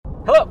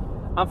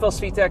I'm Phil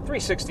Svitek,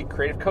 360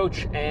 Creative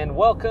Coach, and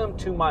welcome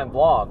to my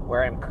vlog,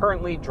 where I'm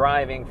currently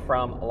driving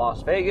from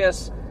Las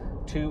Vegas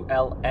to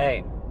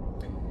LA.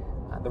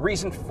 The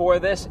reason for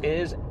this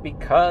is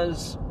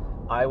because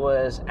I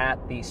was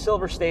at the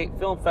Silver State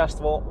Film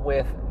Festival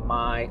with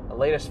my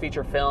latest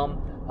feature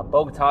film, a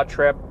Bogota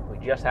trip.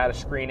 We just had a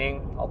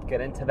screening. I'll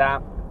get into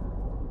that.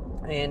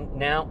 And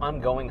now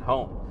I'm going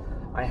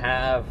home. I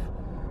have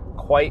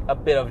quite a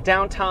bit of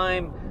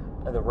downtime.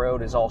 The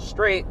road is all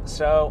straight,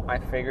 so I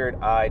figured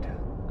I'd,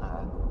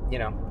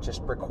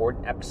 just record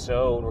an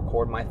episode,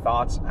 record my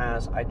thoughts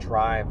as I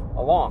drive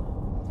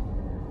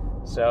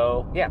along.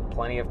 So, yeah,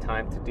 plenty of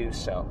time to do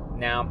so.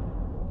 Now,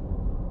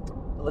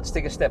 let's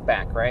take a step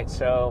back, right?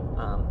 So,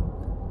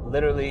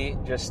 literally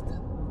just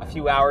a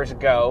few hours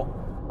ago,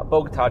 a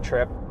Bogota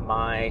trip,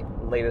 my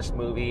latest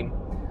movie,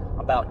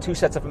 about two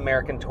sets of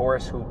American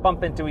tourists who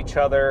bump into each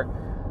other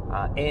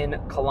in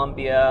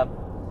Colombia,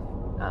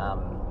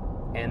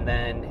 and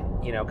then,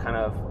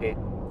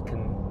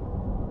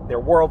 their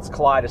worlds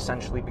collide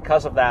essentially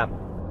because of that,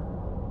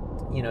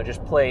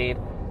 just played,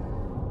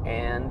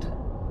 and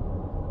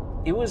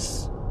it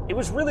was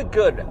really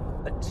good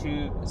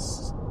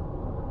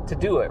to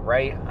do it,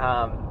 right?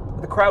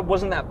 The crowd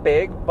wasn't that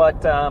big,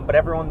 but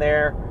everyone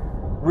there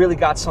really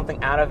got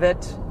something out of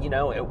it.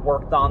 It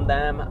worked on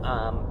them.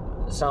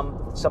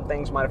 Some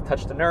things might have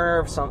touched a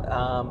nerve,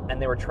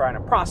 and they were trying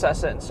to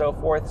process it and so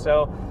forth.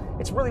 So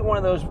it's really one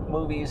of those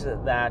movies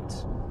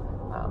that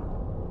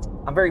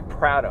I'm very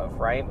proud of,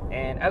 right?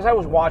 And as I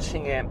was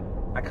watching it,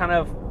 I kind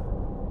of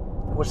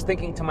was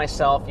thinking to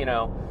myself,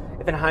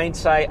 if in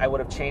hindsight I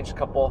would have changed a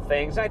couple of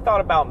things. And I thought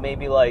about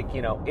maybe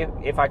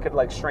if I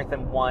could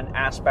strengthen one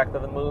aspect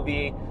of the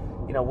movie,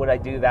 would I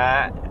do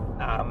that,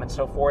 and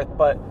so forth.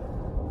 But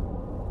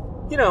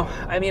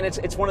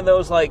it's one of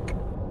those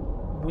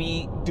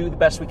we do the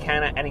best we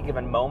can at any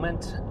given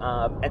moment,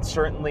 and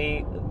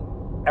certainly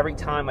every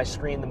time I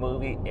screen the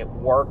movie, it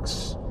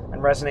works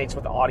and resonates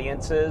with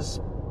audiences.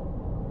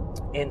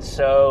 And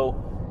so,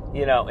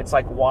 it's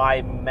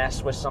why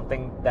mess with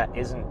something that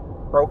isn't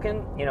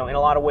broken? In a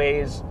lot of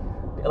ways,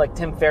 like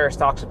Tim Ferriss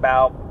talks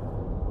about,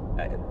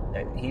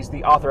 he's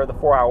the author of the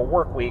 4-Hour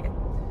Workweek,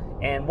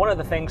 and one of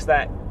the things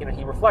that,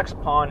 he reflects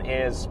upon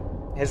is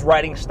his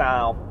writing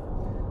style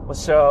was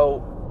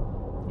so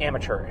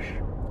amateurish,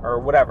 or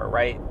whatever,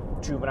 right?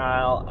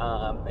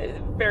 Juvenile,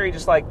 very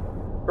just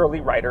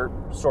early writer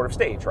sort of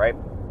stage, right?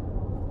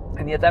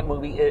 And yet that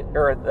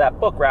that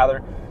book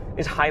rather,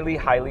 is highly,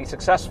 highly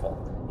successful.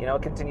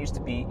 It continues to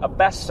be a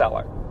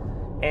bestseller.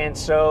 And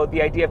so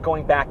the idea of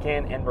going back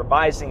in and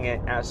revising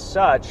it as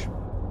such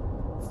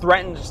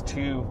threatens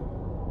to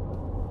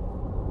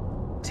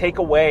take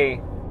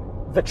away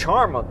the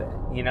charm of it,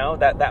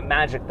 that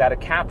magic that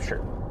it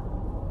captured,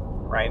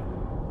 right?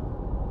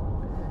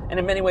 And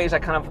in many ways, I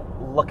kind of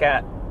look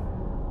at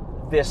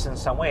this in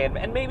some way,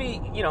 and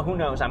maybe, who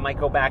knows, I might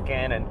go back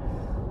in and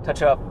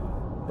touch up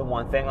the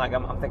one thing.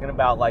 I'm thinking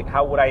about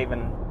how would I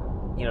even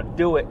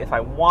do it if I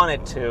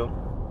wanted to,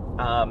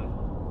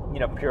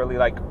 purely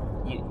I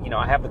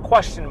have the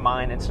question in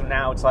mind, and so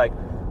now it's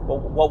well,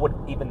 what would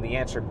even the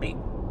answer be?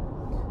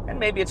 And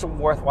maybe it's a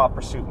worthwhile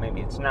pursuit, maybe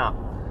it's not.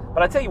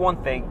 But I'll tell you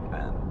one thing,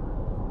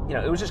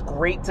 it was just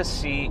great to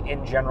see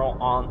in general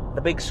on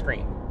the big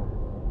screen.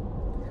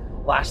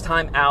 Last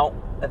time out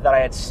that I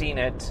had seen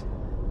it,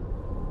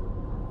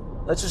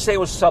 let's just say it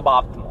was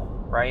suboptimal,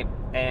 right?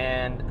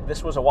 And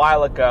this was a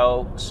while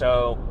ago,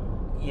 so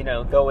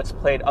though it's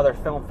played other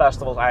film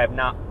festivals, I have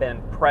not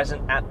been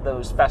present at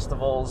those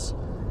festivals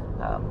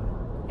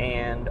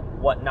and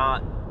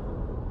whatnot.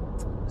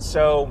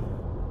 So,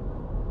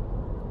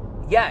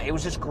 yeah, it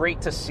was just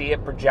great to see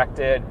it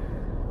projected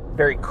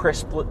very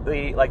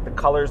crisply. The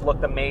colors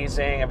looked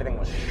amazing. Everything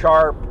was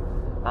sharp.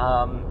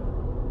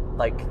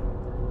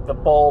 The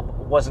bulb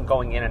wasn't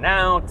going in and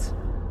out.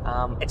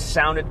 It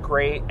sounded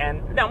great.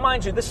 And now,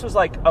 mind you, this was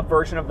a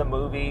version of the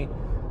movie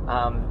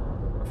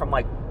from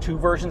 2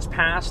 versions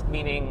past,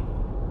 meaning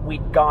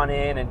we'd gone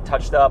in and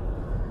touched up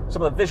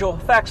some of the visual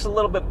effects a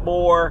little bit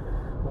more.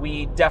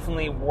 We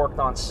definitely worked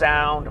on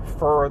sound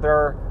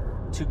further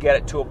to get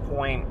it to a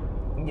point,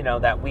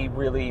 that we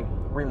really,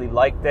 really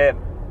liked it.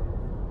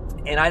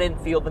 And I didn't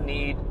feel the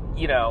need,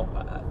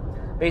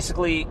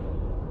 basically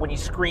when you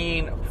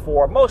screen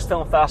for most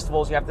film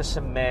festivals, you have to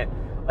submit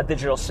a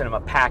digital cinema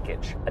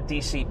package, a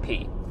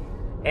DCP.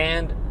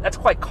 And that's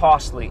quite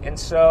costly. And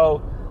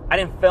so I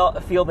didn't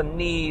feel the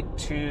need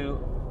to,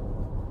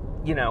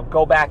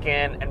 go back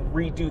in and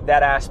redo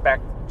that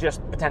aspect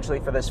just potentially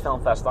for this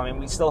film festival. I mean,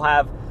 we still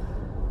have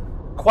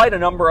quite a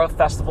number of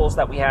festivals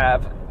that we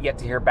have yet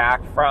to hear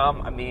back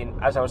from. I mean,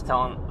 as I was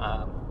telling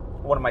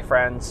one of my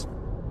friends,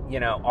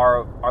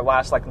 our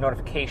last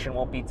notification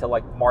won't be till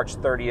March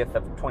 30th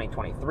of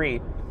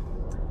 2023.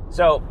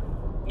 So,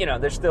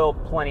 there's still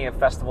plenty of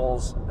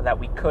festivals that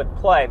we could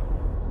play.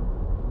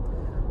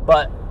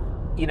 But,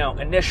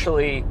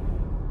 initially,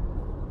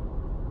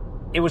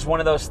 it was one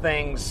of those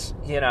things,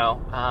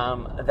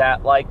 that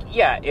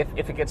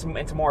if it gets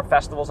into more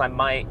festivals, I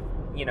might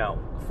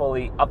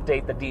fully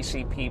update the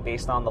DCP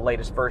based on the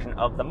latest version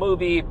of the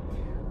movie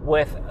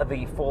with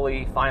the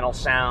fully final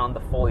sound,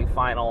 the fully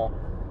final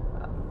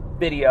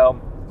video.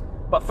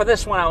 But for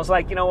this one, I was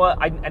like, you know what?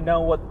 I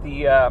know what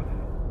the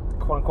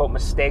quote-unquote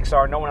mistakes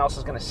are. No one else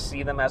is going to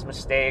see them as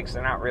mistakes.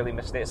 They're not really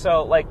mistakes.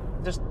 So,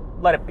 just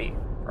let it be,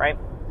 right?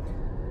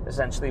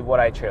 Essentially what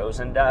I chose.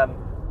 And,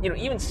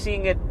 even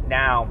seeing it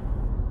now,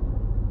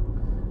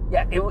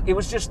 yeah, it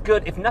was just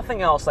good. If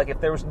nothing else,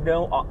 if there was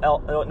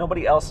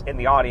nobody else in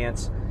the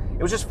audience,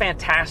 it was just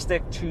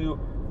fantastic to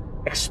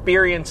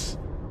experience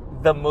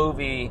the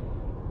movie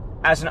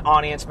as an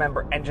audience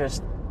member and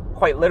just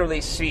quite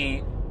literally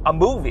see a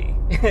movie,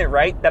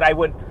 right? That I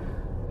would,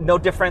 no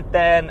different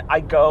than I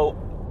go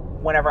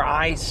whenever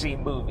I see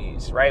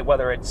movies, right?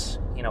 Whether it's,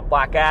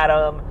 Black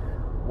Adam,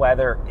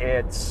 whether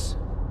it's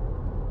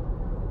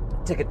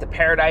Ticket to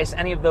Paradise,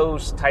 any of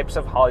those types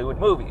of Hollywood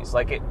movies.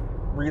 It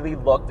really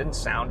looked and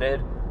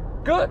sounded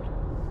good.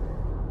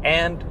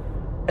 And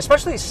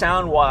especially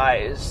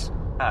sound-wise,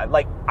 I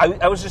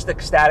was just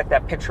ecstatic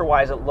that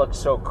picture-wise it looked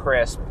so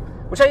crisp,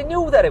 which I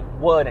knew that it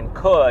would and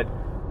could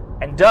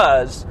and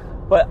does,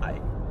 but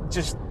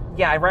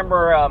I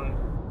remember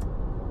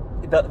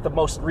the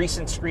most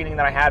recent screening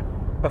that I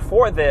had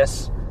before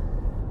this,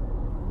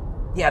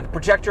 the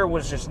projector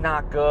was just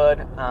not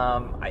good.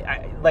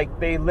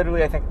 They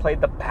literally, I think,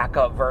 played the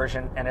backup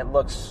version, and it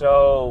looked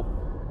so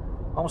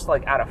almost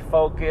out of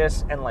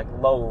focus and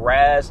low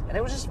res, and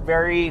it was just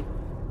very,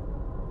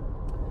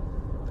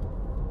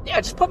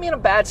 it just put me in a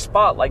bad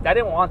spot. I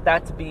didn't want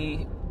that to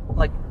be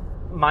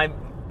my,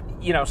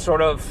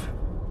 sort of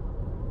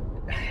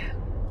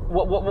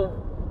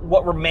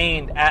what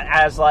remained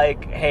as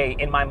hey,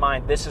 in my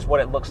mind, this is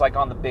what it looks like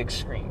on the big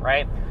screen,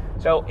 right?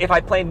 So if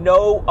I play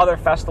no other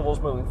festivals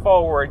moving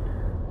forward,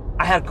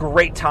 I had a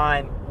great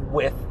time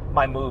with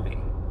my movie,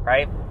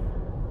 right?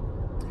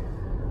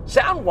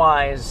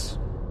 Sound-wise,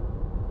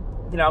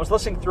 I was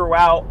listening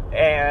throughout,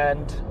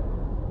 and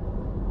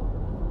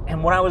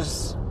what I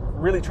was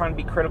really trying to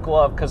be critical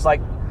of, because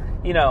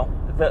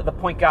the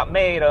point got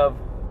made of,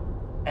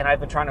 and I've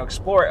been trying to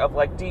explore it, of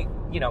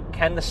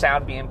can the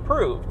sound be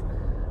improved?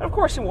 And of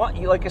course,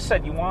 like I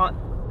said, you want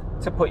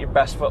to put your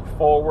best foot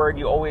forward.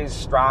 You always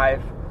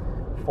strive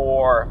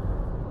for,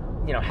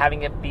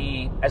 having it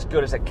be as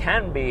good as it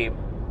can be.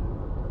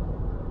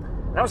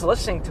 And I was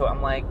listening to it,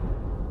 I'm like,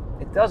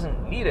 it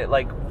doesn't need it.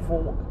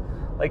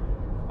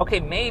 Okay,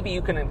 maybe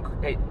you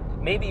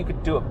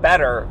could do it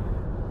better,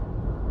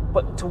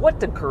 but to what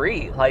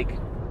degree? A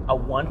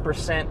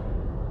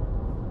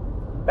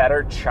 1%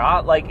 better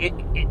shot?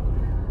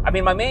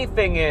 My main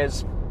thing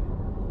is,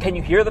 can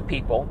you hear the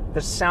people?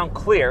 Does it sound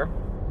clear?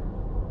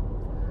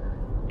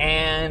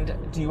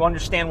 And do you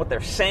understand what they're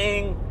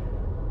saying?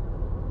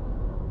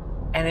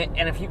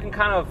 And if you can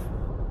kind of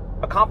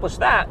accomplish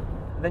that,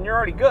 then you're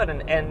already good.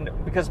 And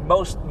because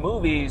most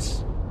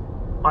movies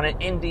on an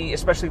indie,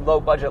 especially low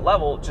budget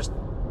level, just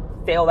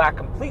fail that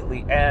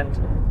completely. And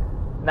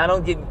not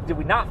only did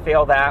we not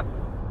fail that,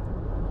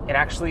 it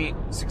actually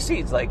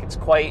succeeds. It's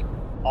quite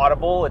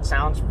audible. It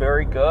sounds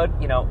very good.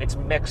 It's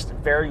mixed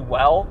very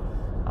well,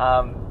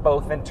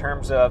 both in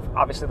terms of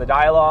obviously the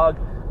dialogue,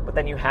 but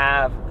then you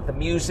have the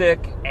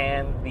music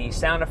and the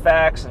sound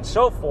effects and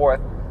so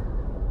forth.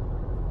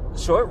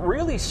 So it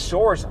really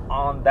soars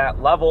on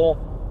that level.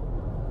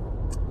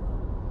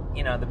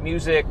 The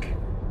music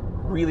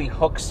really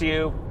hooks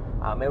you.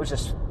 It was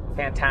just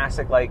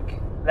fantastic.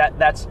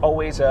 That's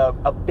always a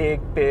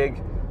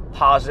big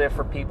positive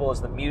for people,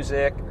 is the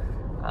music.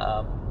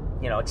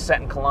 It's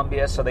set in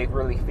Colombia, so they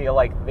really feel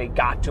like they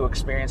got to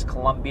experience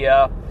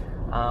Colombia,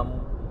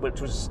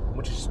 which is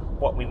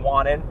what we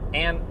wanted.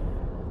 And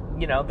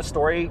the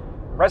story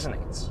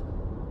resonates.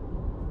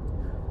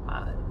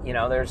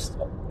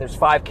 There's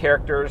 5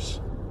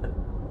 characters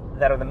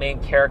that are the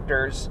main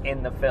characters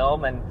in the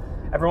film, and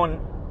everyone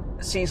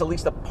sees at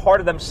least a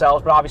part of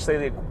themselves, but obviously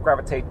they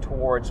gravitate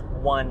towards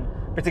one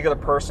particular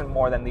person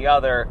more than the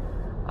other.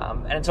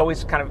 And it's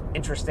always kind of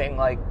interesting,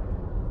 like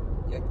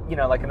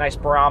a nice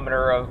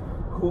barometer of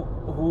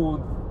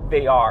who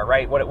they are,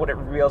 right? What it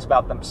reveals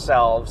about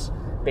themselves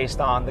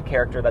based on the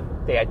character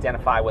that they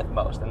identify with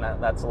most, and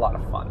that's a lot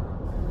of fun.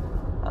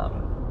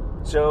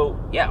 So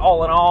yeah,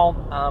 all in all,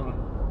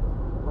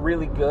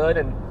 really good,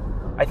 and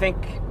I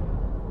think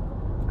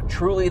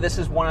truly this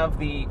is one of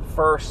the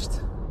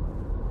first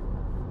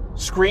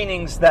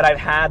screenings that I've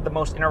had the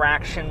most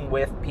interaction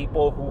with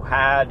people who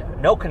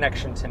had no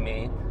connection to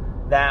me,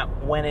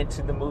 that went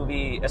into the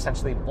movie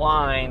essentially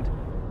blind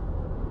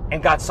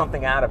and got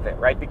something out of it,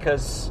 right?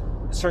 Because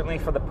certainly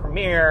for the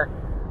premiere,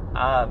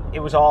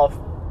 it was all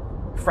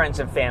friends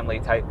and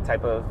family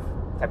type of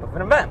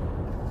an event,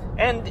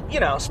 and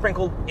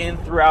sprinkled in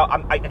throughout.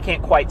 I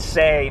can't quite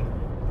say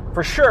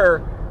for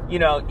sure. You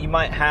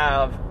might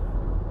have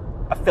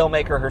a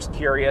filmmaker who's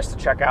curious to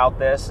check out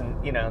this, and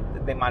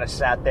they might have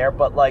sat there,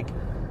 but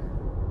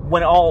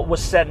when all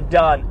was said and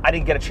done, I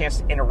didn't get a chance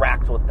to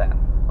interact with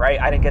them, right?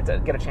 I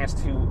didn't get a chance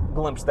to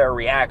glimpse their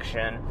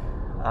reaction,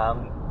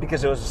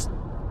 because it was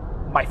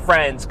my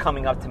friends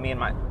coming up to me and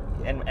my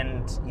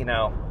and you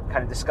know,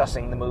 kind of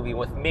discussing the movie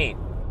with me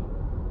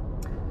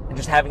and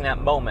just having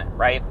that moment,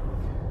 right?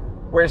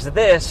 Whereas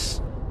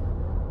this,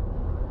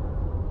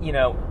 you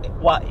know,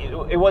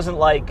 it wasn't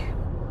like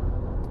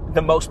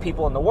the most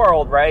people in the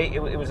world, right? It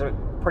was a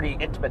pretty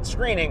intimate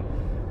screening.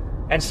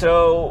 And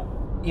so,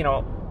 you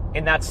know,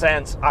 in that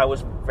sense, I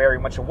was very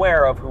much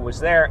aware of who was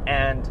there,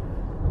 and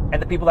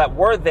the people that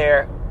were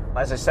there,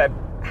 as I said,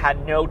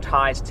 had no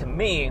ties to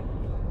me.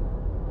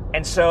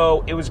 And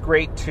so it was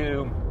great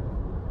to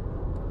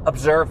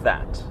observe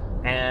that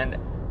and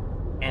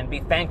be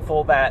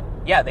thankful that,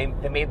 yeah, they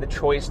made the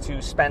choice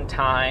to spend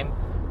time,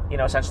 you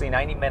know, essentially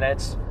 90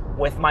 minutes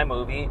with my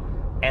movie,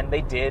 and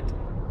they did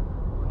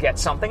get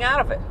something out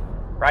of it,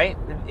 right?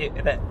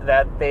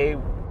 That they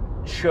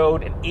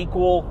showed an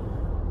equal,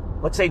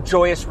 let's say,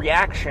 joyous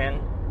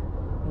reaction,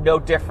 no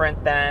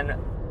different than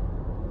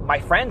my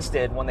friends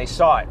did when they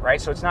saw it, right?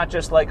 So it's not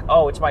just like,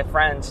 oh, it's my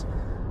friends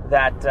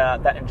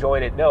that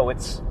enjoyed it. No,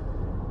 it's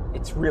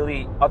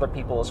really other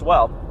people as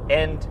well.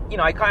 And, you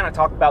know, I kind of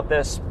talked about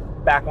this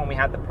back when we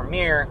had the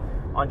premiere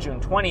on June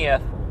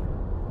 20th.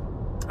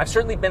 I've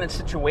certainly been in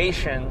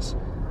situations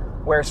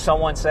where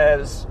someone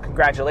says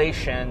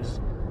congratulations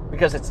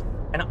because it's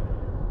an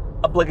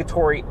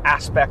obligatory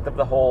aspect of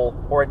the whole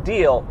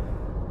ordeal.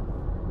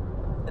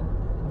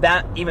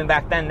 That, even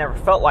back then, never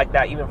felt like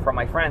that, even from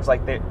my friends.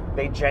 Like,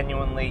 they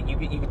genuinely,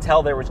 you could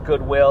tell there was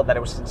goodwill, that it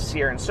was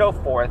sincere and so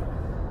forth.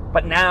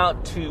 But now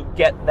to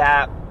get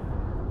that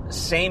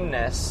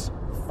sameness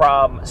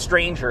from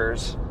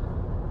strangers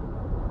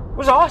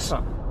was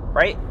awesome,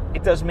 right?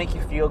 It does make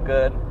you feel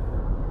good.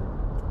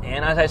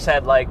 And as I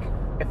said, like,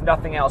 if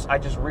nothing else, I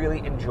just really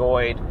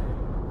enjoyed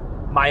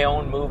my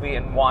own movie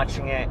and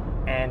watching it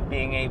and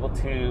being able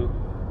to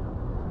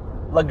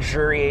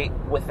luxuriate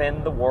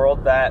within the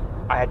world that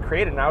I had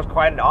created. And I was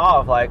quite in awe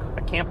of, like,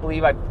 I can't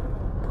believe I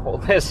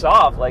pulled this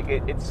off. Like,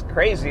 it's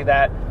crazy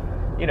that,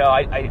 you know,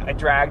 I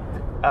dragged,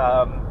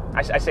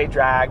 I say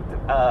dragged,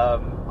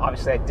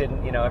 obviously I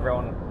didn't, you know,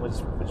 everyone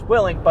was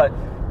willing, but,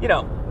 you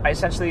know, I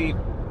essentially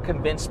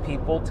convinced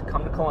people to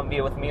come to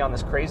Columbia with me on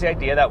this crazy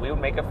idea that we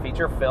would make a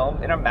feature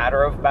film in a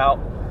matter of about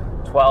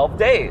 12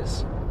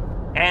 days.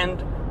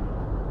 And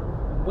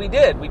we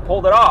did. We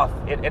pulled it off.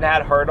 It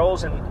had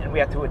hurdles and we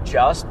had to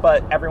adjust,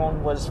 but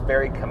everyone was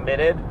very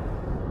committed.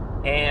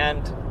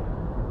 And,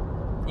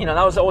 you know,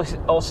 that was always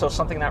also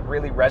something that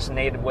really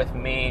resonated with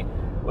me,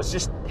 was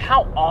just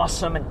how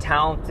awesome and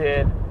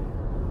talented,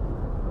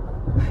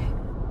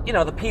 you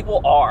know, the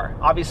people are.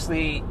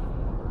 Obviously,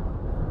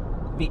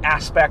 the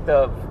aspect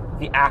of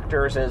the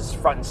actors is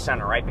front and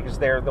center, right? Because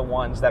they're the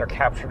ones that are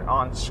captured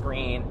on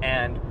screen,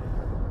 and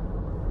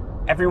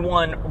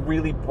everyone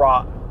really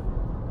brought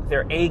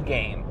their A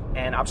game,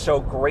 and I'm so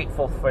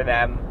grateful for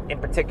them. In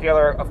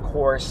particular, of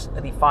course,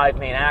 the 5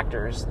 main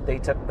actors. They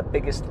took the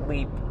biggest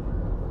leap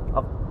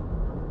of,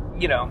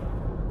 you know,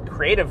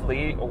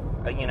 creatively.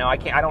 You know, I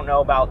don't know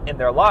about in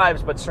their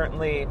lives, but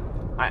certainly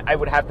I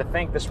would have to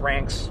think this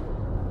ranks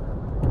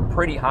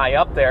pretty high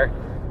up there,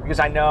 because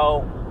I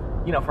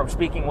know, you know, from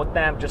speaking with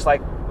them, just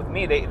like with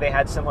me, they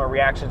had similar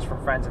reactions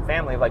from friends and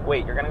family, like,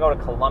 wait, you're going to go to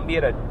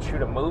Columbia to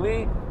shoot a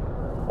movie?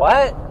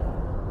 What?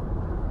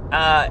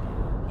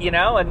 You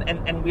know,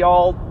 and we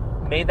all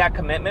made that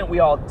commitment. We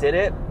all did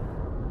it.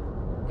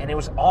 And it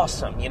was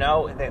awesome, you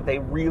know. They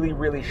really,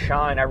 really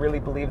shine. I really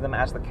believe them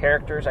as the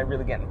characters. I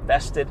really get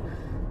invested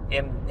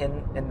in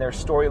their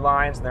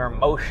storylines and their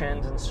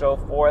emotions and so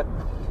forth.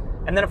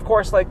 And then, of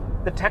course, like,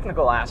 the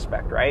technical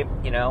aspect, right?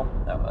 You know,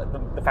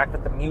 the fact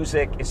that the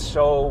music is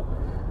so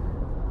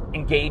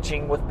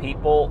engaging with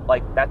people,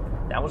 like, that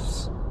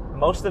was,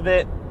 most of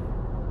it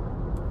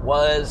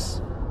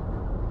was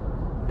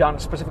done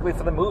specifically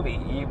for the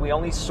movie. We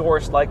only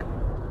sourced like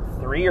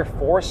 3 or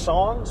 4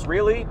 songs,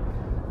 really,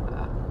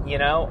 you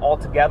know,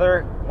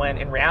 altogether, when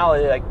in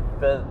reality, like,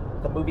 the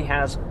movie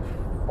has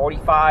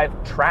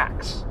 45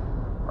 tracks,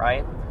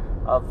 right,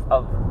 of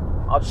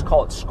I'll just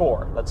call it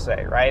score, let's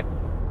say, right?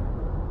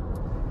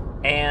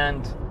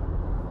 And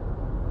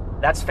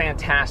that's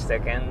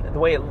fantastic. And the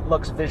way it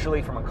looks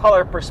visually from a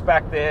color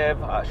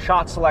perspective, a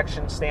shot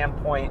selection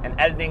standpoint, an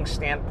editing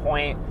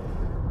standpoint,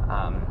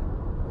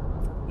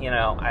 you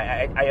know,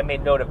 I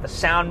made note of the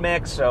sound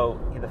mix, so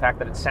the fact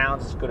that it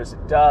sounds as good as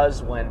it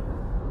does when,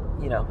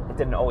 you know, it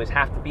didn't always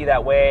have to be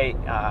that way.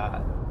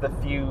 The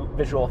few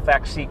visual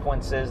effects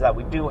sequences that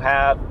we do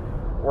have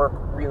work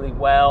really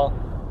well.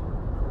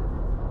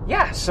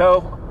 Yeah,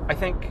 so I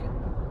think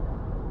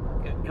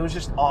it was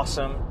just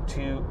awesome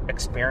to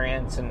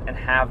experience and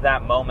have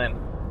that moment,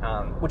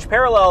 which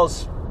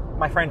parallels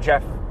my friend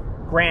Jeff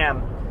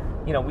Graham.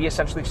 You know, we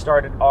essentially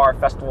started our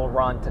festival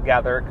run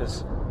together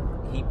because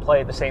he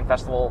played the same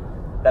festival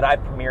that I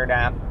premiered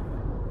at,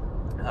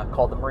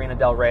 called the Marina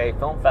Del Rey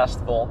Film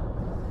Festival.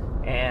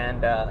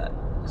 And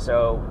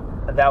so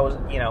that was,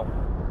 you know,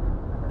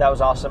 that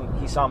was awesome.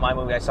 He saw my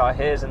movie, I saw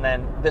his, and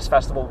then this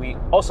festival we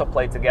also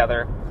played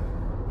together.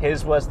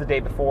 His was the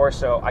day before,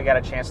 so I got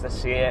a chance to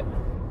see it.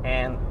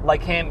 And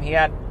like him, he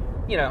had,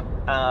 you know,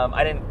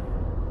 I didn't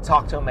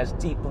talk to him as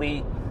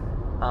deeply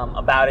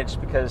about it,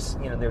 just because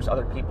there's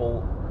other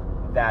people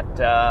that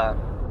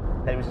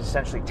he was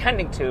essentially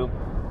tending to.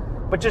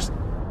 But just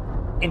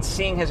in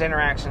seeing his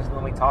interactions and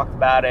when we talked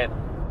about it,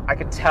 I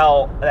could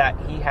tell that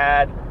he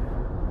had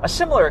a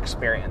similar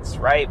experience,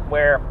 right?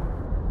 Where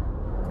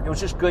it was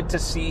just good to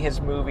see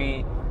his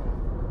movie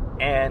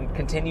and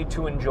continue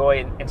to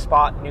enjoy and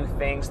spot new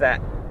things that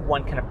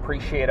one can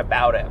appreciate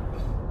about it,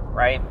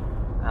 right?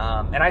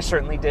 And I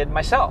certainly did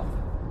myself,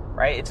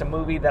 right? It's a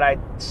movie that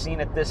I'd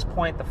seen at this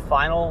point, the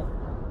final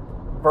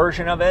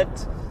version of it.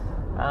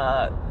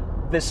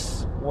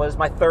 This was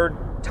my third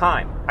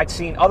time. I'd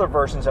seen other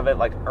versions of it,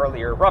 like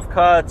earlier rough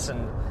cuts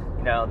and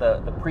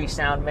the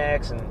pre-sound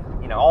mix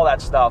and all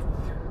that stuff.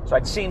 So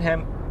I'd seen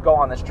him go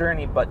on this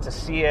journey, but to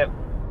see it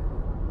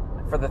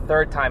for the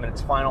third time in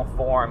its final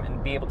form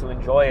and be able to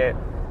enjoy it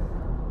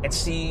and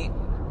see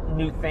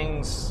new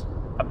things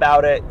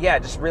about it,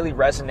 just really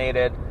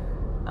resonated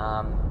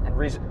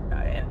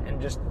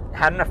and just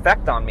had an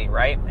effect on me,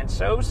 right? And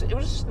so it was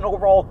just an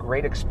overall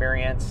great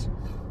experience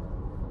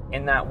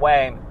in that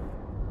way.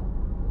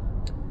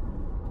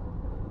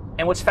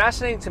 And what's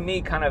fascinating to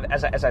me, kind of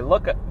as I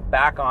look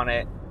back on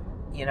it,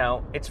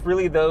 it's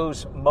really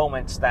those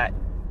moments that,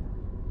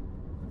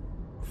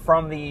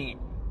 from the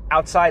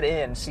outside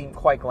in, seem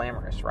quite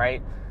glamorous,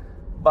 right?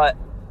 But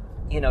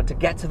to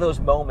get to those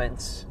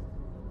moments,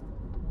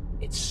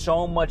 it's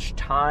so much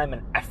time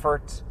and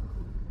effort.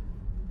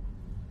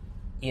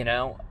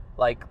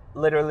 Like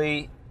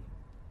literally,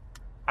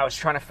 I was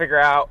trying to figure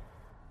out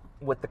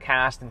with the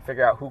cast and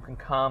figure out who can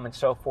come and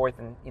so forth,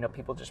 and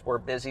people just were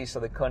busy, so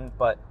they couldn't.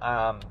 But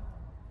I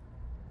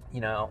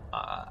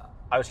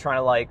was trying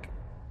to like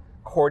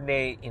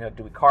coordinate,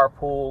 do we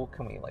carpool,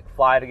 can we like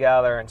fly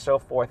together and so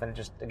forth, and it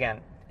just,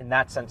 again, in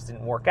that sense,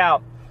 didn't work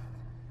out.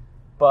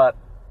 But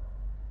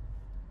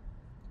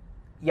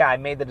I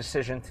made the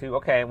decision to,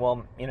 okay,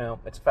 well,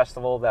 it's a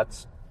festival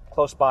that's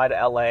close by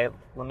to LA,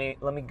 let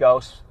me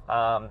go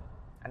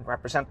and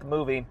represent the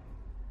movie.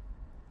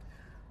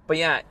 But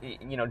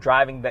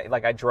driving,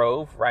 I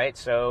drove, right?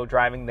 So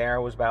driving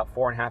there was about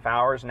 4.5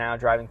 hours. Now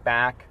driving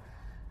back,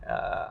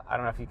 I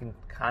don't know if you can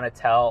kind of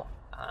tell,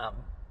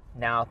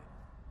 now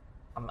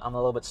I'm a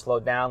little bit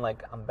slowed down,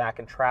 like I'm back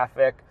in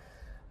traffic.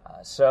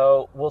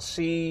 So we'll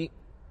see,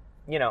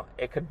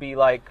 it could be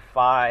like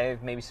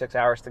 5, maybe 6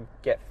 hours to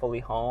get fully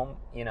home,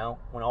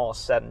 when all is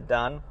said and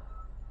done.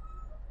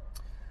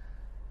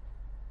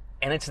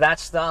 And it's that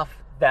stuff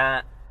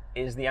that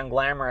is the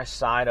unglamorous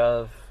side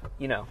of,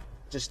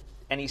 just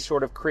any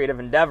sort of creative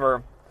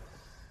endeavor.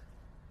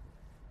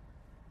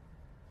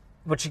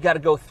 But you got to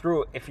go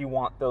through it if you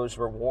want those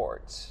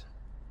rewards.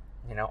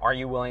 Are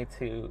you willing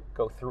to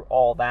go through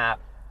all that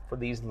for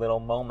these little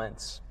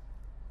moments?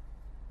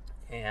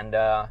 And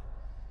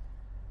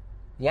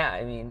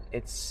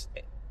it's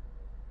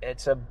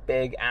a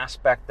big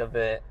aspect of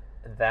it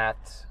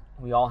that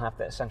we all have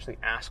to essentially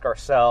ask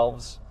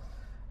ourselves,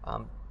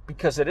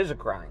 because it is a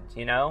grind,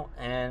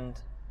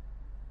 and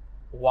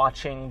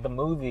watching the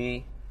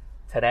movie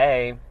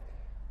today,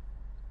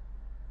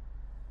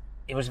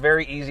 it was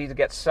very easy to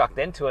get sucked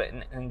into it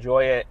and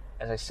enjoy it,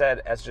 as I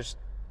said, as just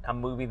a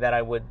movie that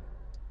I would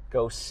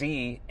go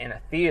see in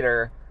a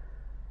theater,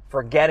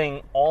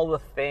 forgetting all the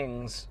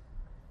things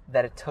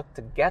that it took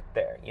to get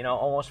there,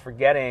 almost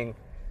forgetting,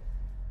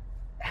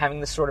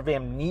 having this sort of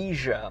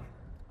amnesia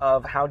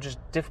of how just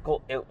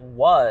difficult it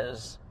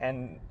was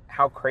and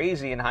how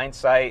crazy in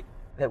hindsight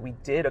that we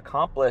did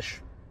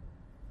accomplish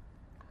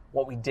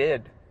what we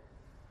did.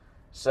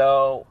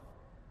 So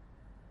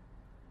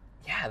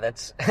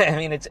that's,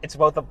 it's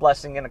both a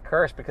blessing and a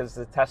curse, because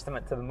it's a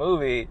testament to the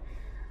movie.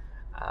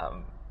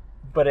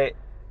 But it,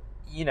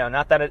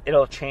 not that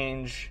it'll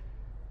change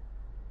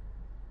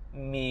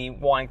me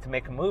wanting to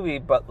make a movie,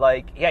 but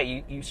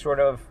you sort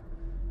of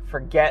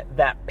forget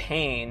that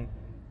pain.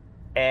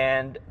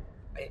 And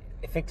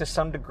I think to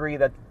some degree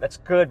that's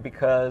good,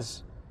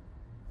 because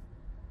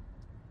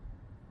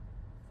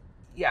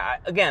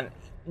again,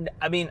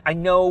 I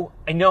know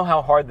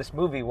how hard this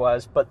movie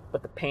was, but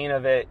the pain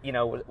of it,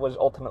 was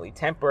ultimately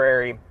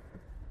temporary.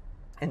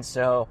 And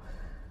so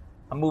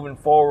I'm moving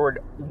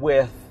forward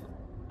with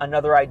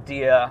another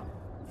idea,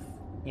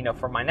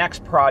 for my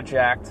next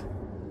project.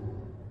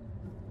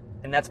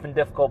 And that's been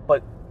difficult,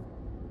 but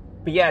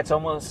it's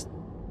almost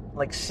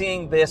like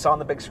seeing this on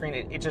the big screen,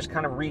 it just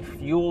kind of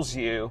refuels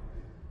you,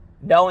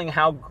 knowing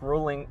how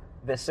grueling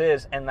this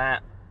is, and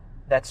that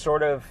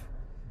sort of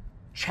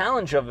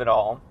challenge of it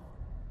all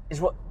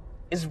is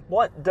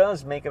what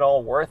does make it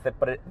all worth it.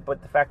 But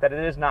the fact that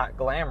it is not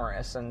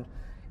glamorous, and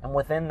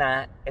within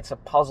that, it's a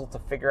puzzle to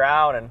figure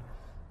out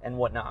and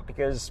whatnot.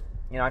 Because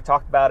I've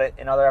talked about it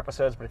in other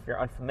episodes, but if you're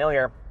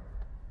unfamiliar,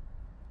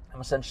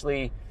 I'm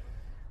essentially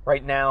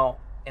right now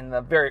in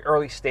the very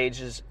early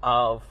stages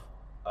of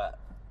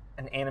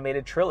an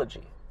animated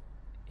trilogy.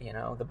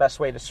 The best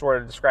way to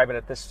sort of describe it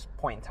at this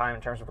point in time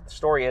in terms of what the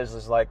story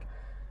is like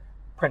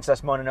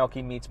Princess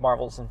Mononoke meets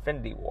Marvel's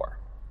Infinity War,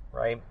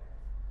 right?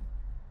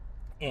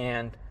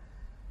 And,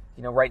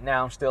 right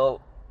now I'm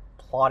still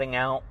plotting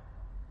out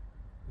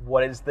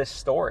what is this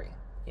story,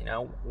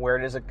 where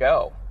does it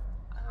go?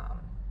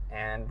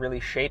 And really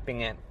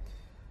shaping it.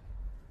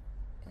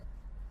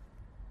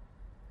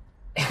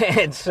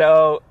 And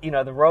so,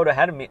 the road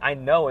ahead of me, I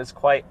know, is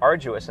quite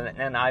arduous,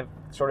 and I've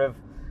sort of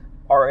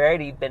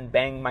already been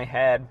banging my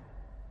head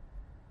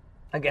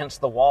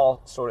against the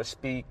wall, so to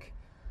speak,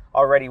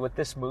 already with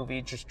this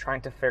movie, just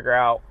trying to figure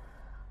out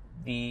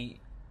the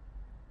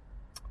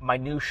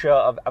minutia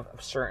of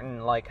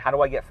certain, like, how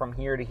do I get from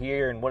here to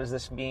here, and what does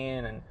this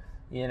mean, and,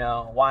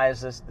 why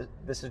is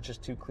this is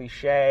just too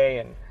cliche,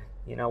 and,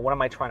 what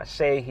am I trying to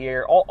say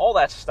here, all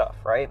that stuff,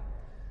 right?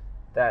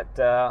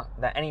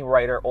 That any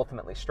writer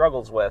ultimately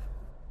struggles with,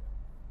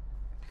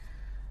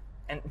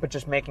 but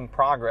just making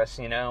progress.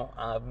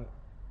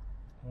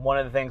 One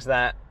of the things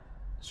that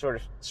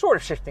sort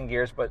of shifting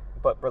gears, but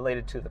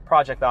related to the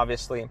project,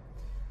 obviously.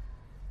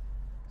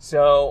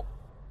 So,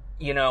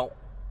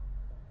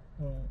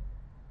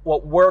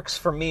 what works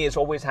for me is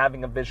always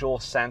having a visual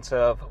sense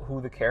of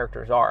who the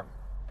characters are.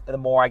 The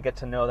more I get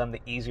to know them,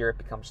 the easier it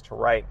becomes to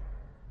write.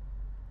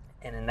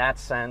 And in that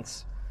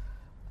sense,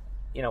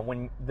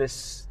 when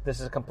this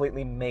is a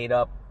completely made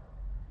up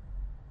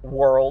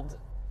world,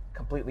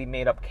 completely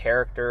made up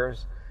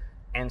characters,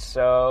 and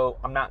so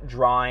I'm not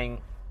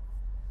drawing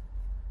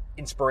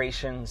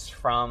inspirations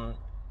from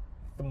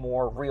the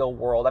more real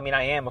world. I mean,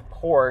 I am, of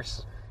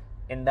course,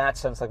 in that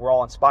sense, like, we're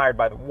all inspired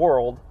by the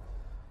world.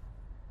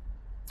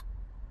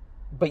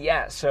 But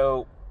yeah,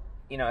 so,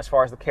 as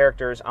far as the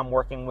characters, I'm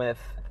working with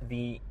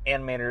the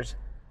animators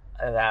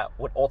that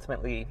would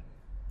ultimately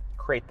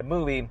create the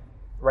movie.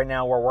 Right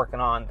now we're working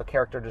on the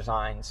character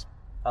designs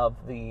of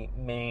the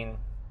main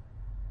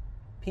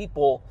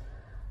people,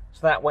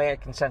 so that way I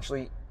can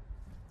essentially,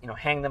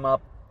 hang them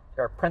up,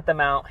 or print them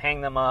out,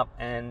 hang them up,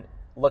 and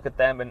look at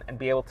them and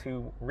be able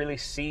to really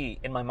see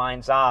in my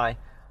mind's eye,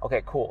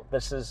 okay, cool,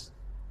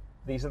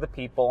 these are the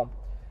people.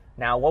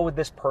 Now, what would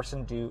this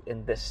person do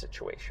in this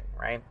situation,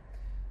 right?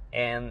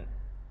 And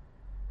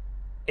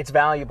it's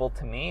valuable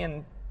to me,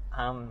 and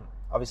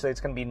obviously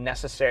it's going to be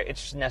necessary.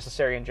 It's just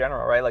necessary in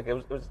general, right? Like,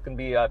 it was going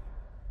to be a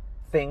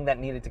thing that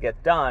needed to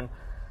get done,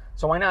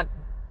 so why not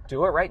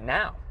do it right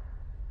now,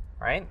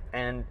 right?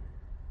 And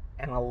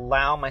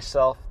allow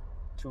myself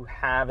to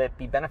have it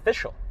be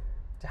beneficial,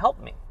 to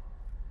help me.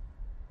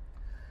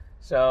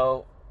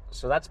 So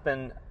that's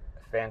been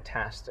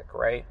fantastic,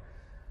 right?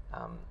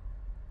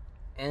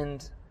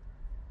 And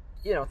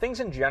things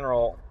in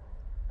general,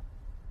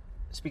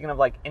 speaking of,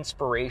 like,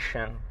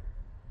 inspiration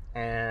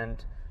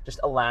and just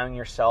allowing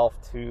yourself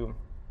to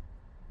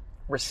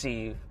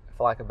receive,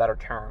 for lack of a better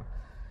term.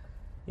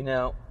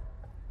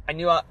 I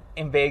knew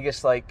in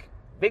Vegas, like,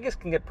 Vegas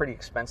can get pretty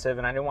expensive,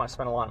 and I didn't want to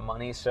spend a lot of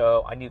money,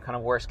 so I knew kind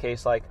of worst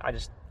case, like, I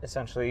just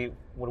essentially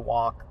would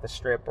walk the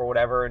strip or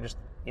whatever and just,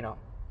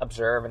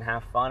 observe and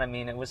have fun. I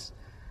mean, it was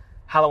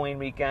Halloween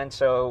weekend,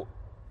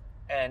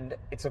 and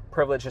it's a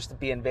privilege just to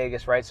be in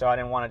Vegas, right? So I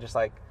didn't want to just,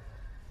 like,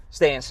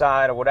 stay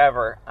inside or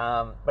whatever,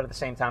 but at the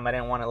same time, I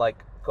didn't want to,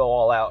 like, go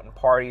all out and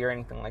party or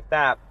anything like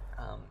that.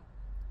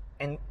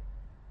 And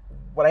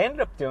what I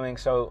ended up doing,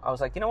 so I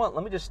was like, you know what,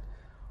 let me just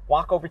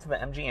walk over to the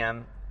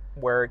MGM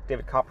where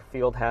David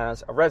Copperfield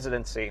has a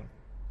residency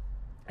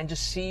and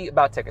just see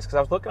about tickets, because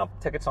I was looking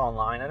up tickets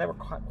online and they were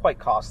quite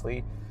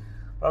costly.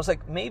 But I was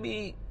like,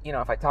 maybe,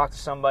 if I talk to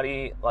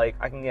somebody, like,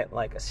 I can get,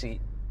 like, a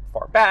seat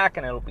far back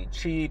and it'll be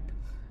cheap.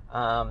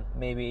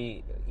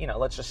 Maybe,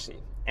 let's just see.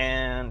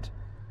 And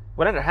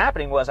what ended up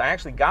happening was I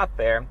actually got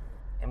there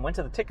and went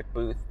to the ticket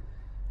booth,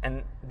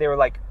 and they were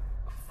like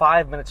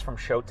 5 minutes from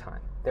showtime.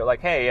 They were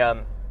like, hey,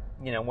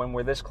 when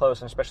we're this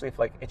close, and especially if,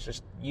 like, it's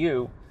just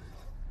you,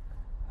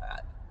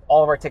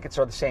 all of our tickets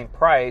are the same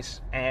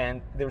price.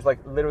 And there was, like,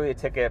 literally a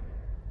ticket.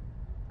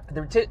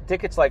 There were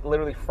tickets, like,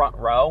 literally front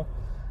row,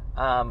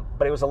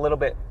 but it was a little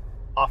bit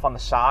off on the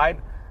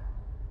side.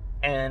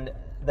 And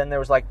then there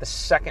was, like, the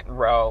second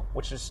row,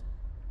 which is,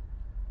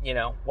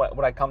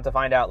 what I come to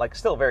find out, like,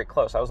 still very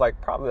close. I was,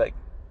 like, probably, like,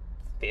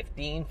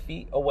 15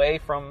 feet away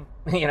from,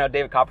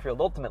 David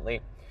Copperfield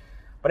ultimately.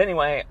 But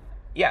anyway,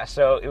 yeah,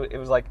 so it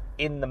was, like,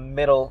 in the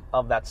middle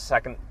of that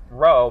second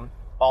row,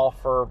 all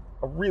for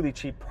a really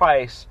cheap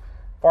price,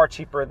 far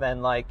cheaper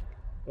than, like,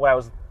 what I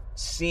was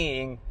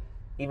seeing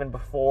even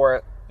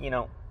before,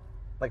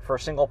 like, for a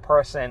single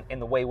person in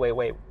the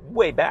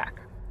way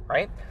back,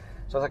 right?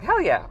 So I was like,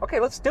 hell yeah, okay,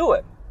 let's do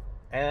it.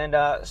 And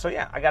so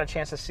yeah, I got a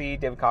chance to see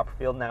David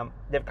Copperfield. Now,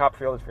 David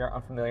Copperfield, if you're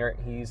unfamiliar,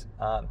 he's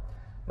a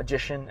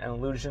magician, an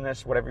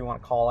illusionist, whatever you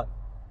want to call it.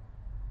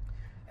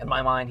 In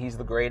my mind, he's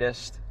the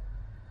greatest.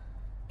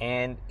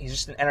 And he's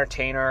just an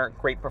entertainer,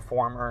 great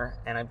performer,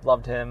 and I've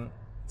loved him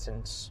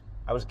since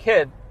I was a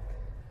kid.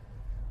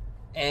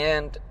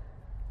 And,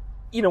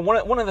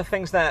 one of the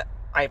things that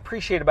I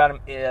appreciate about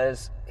him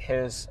is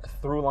his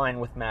through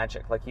line with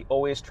magic. Like, he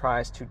always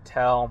tries to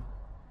tell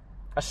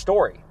a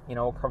story,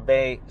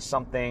 convey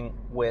something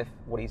with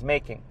what he's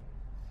making.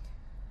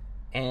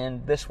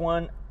 And this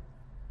one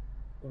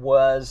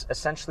was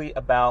essentially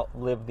about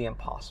Live the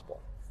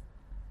Impossible.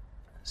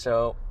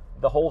 So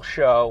the whole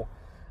show,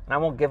 and I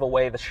won't give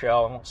away the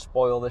show, I won't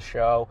spoil the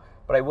show,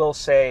 but I will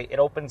say it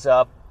opens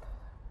up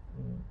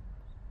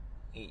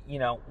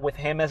with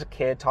him as a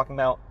kid, talking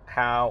about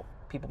how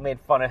people made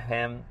fun of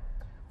him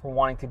for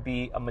wanting to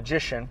be a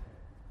magician.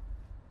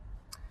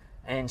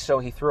 And so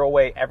he threw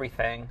away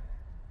everything.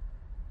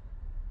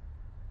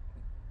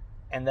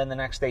 And then the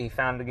next day he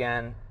found it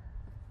again,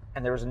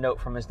 and there was a note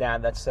from his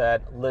dad that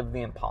said, "Live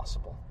the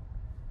impossible."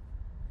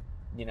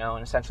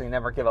 And essentially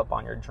never give up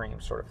on your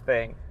dreams, sort of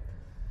thing.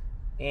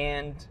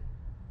 And,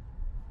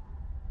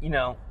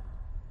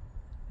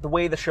 the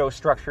way the show is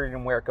structured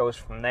and where it goes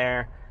from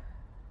there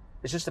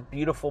is just a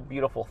beautiful,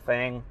 beautiful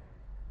thing.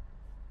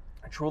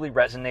 It truly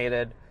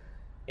resonated.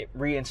 It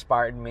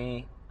re-inspired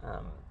me.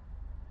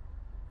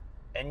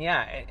 And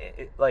yeah,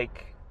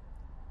 like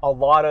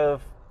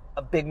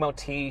a big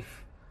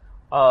motif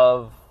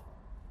of,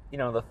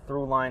 the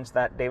through lines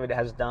that David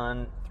has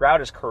done throughout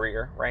his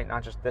career, right?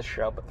 Not just this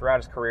show, but throughout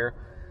his career,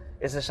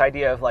 is this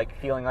idea of like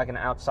feeling like an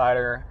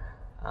outsider,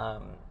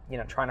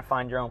 trying to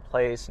find your own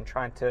place and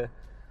trying to,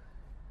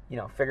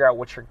 figure out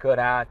what you're good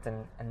at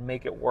and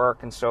make it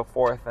work and so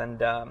forth.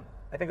 And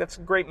I think that's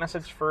a great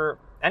message for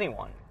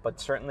anyone, but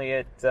certainly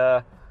it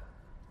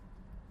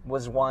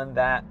was one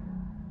that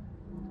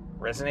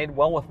resonated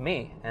well with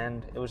me,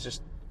 and it was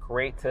just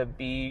great to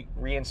be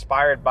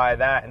re-inspired by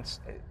that and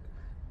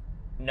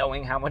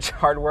knowing how much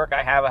hard work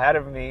I have ahead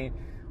of me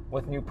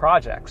with new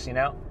projects,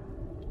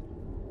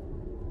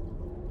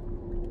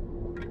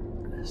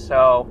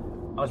 So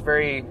I was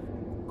very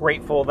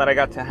grateful that I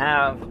got to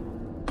have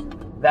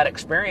that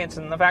experience,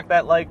 and the fact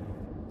that I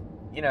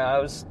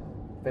was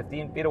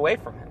 15 feet away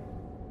from him.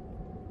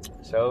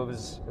 So it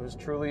was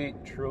truly,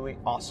 truly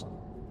awesome.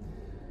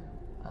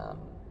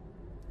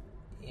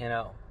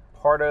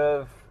 Part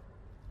of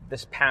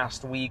this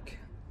past week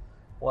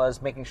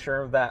was making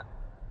sure that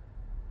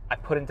I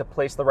put into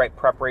place the right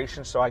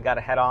preparation, so I got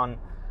to head on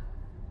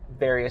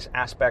various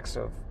aspects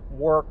of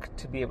work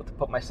to be able to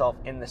put myself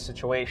in the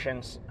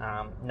situations,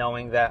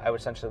 knowing that I would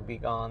essentially be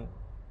gone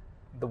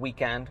the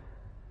weekend.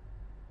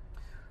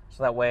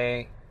 So that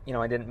way,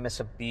 I didn't miss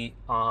a beat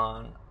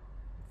on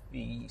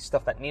the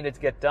stuff that needed to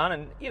get done.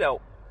 And,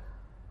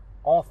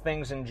 all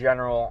things in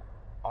general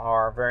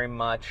are very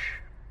much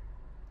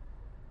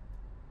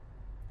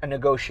a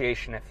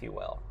negotiation, if you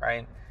will,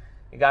 right?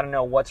 You got to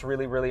know what's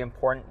really, really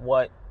important,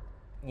 what,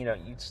 you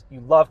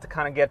love to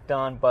kind of get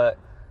done, but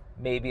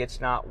maybe it's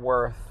not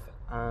worth,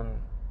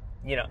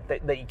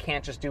 that you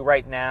can't just do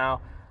right now.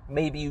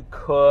 Maybe you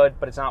could,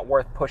 but it's not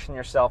worth pushing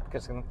yourself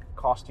because it's going to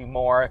cost you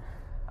more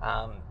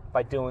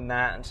by doing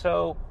that. And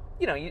so,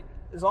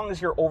 as long as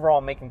you're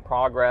overall making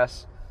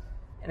progress,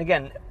 and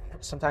again,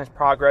 sometimes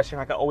progress you're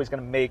not always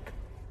going to make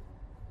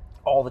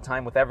all the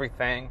time with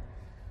everything,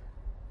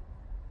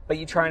 but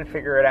you try and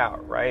figure it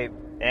out, right?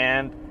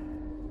 And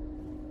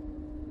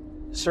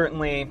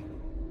certainly,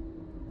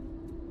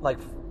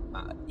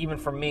 even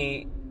for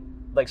me,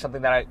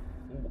 something that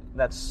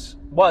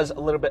was a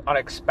little bit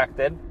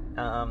unexpected,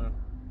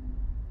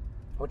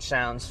 which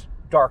sounds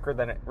darker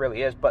than it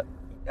really is, but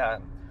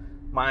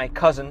my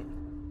cousin,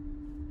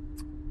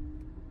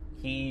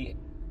 he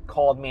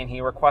called me and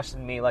he requested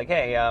me,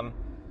 hey,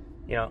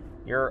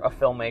 you're a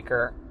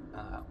filmmaker.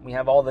 We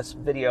have all this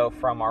video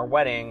from our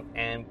wedding,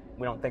 and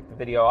we don't think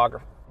the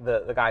videographer,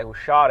 the guy who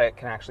shot it,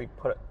 can actually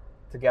put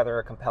together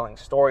a compelling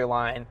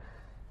storyline.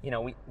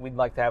 We'd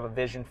like to have a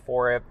vision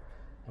for it,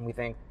 and we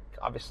think,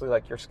 obviously,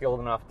 you're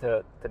skilled enough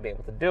to be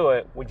able to do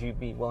it. Would you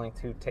be willing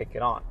to take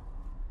it on?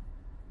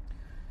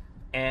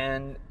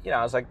 And,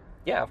 I was like,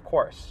 yeah, of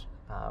course.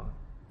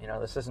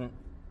 This isn't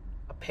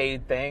a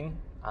paid thing.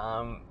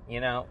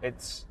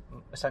 It's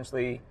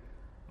essentially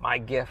my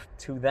gift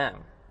to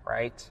them,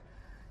 right?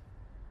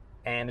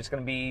 And it's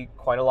going to be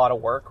quite a lot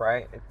of work,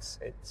 right?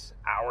 It's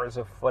hours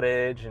of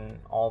footage and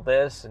all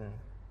this, and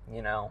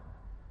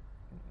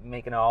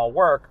making it all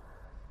work.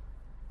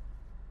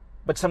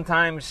 But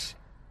sometimes,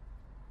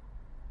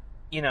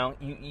 you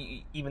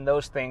even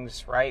those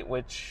things, right?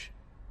 Which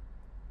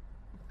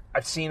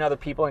I've seen other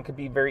people, and it could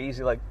be very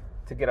easy,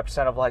 to get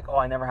upset of oh,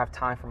 I never have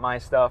time for my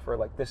stuff,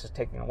 or this is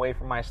taking away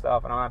from my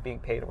stuff, and I'm not being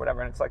paid or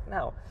whatever. And it's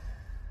no.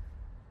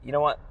 You know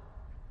what?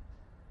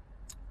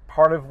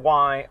 Part of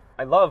why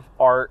I love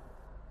art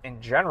in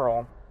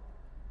general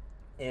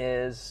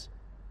is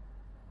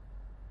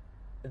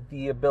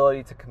the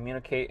ability to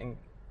communicate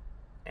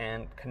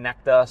and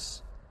connect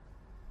us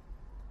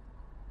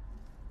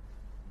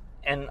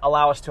and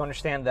allow us to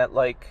understand that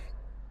life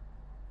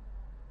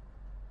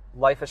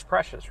is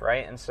precious,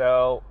 right? And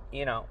so,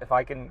 if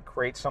I can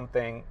create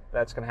something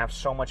that's going to have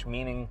so much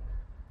meaning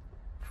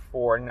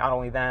for not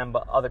only them,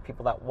 but other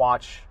people that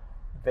watch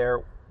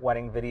their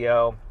wedding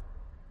video,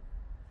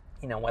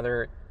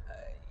 whether,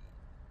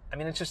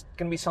 it's just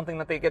going to be something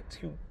that they get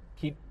to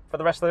keep for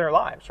the rest of their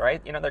lives,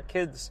 right? Their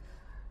kids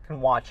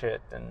can watch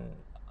it, and,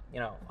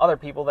 other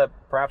people that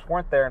perhaps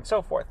weren't there and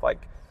so forth.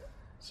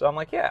 So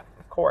I'm yeah,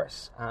 of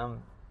course.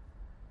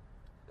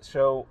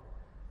 So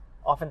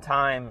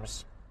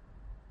oftentimes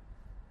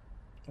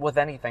with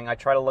anything, I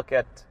try to look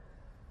at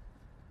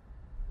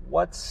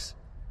what's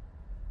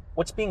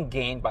being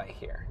gained by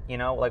here,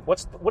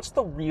 what's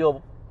the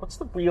real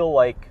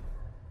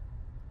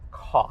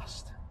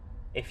cost,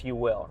 if you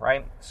will,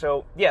 right?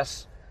 So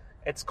yes,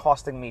 it's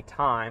costing me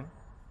time,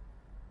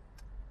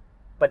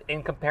 but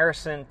in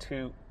comparison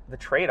to the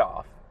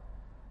trade-off,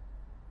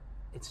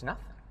 it's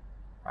nothing,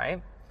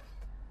 right?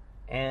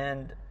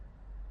 And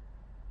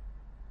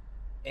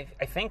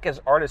I think as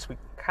artists, we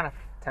kind of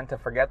tend to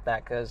forget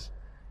that because,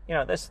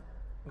 this,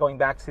 going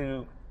back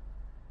to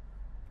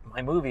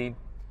my movie,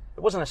 it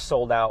wasn't a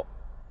sold-out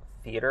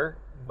theater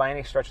by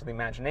any stretch of the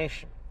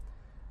imagination.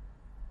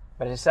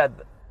 But as I said,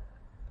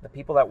 the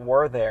people that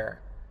were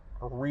there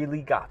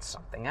really got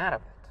something out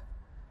of it.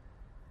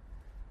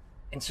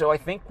 And so I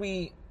think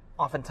we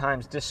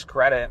oftentimes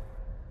discredit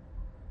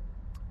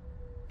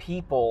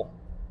people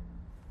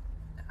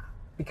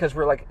because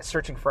we're like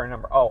searching for a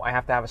number. Oh, I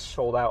have to have a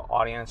sold out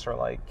audience, or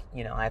I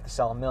have to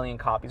sell 1 million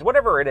copies,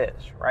 whatever it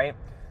is, right?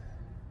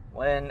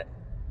 When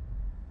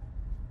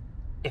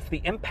if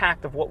the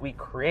impact of what we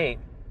create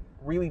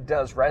really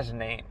does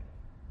resonate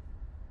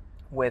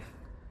with,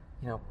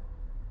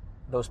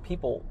 those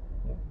people,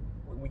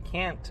 we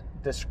can't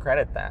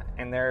discredit that.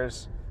 And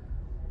there's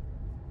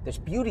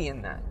beauty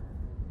in that.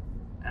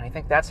 And I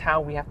think that's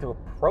how we have to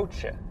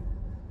approach it,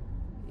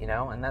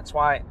 and that's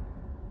why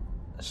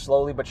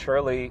slowly but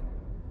surely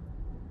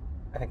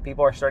I think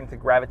people are starting to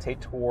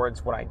gravitate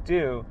towards what I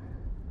do,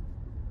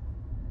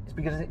 is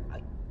because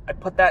I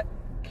put that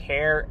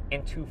care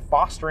into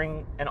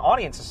fostering an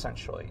audience,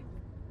 essentially,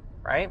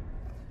 right?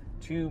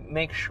 To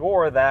make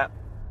sure that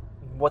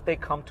what they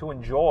come to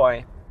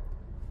enjoy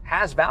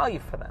has value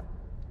for them.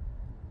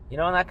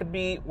 And that could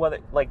be whether,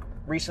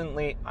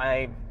 recently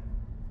I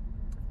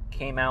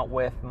came out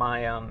with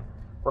my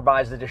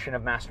revised edition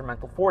of Master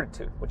Mental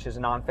Fortitude, which is a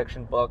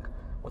nonfiction book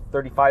with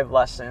 35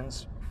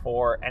 lessons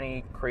for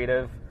any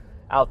creative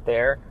out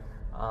there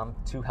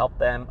to help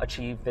them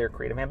achieve their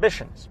creative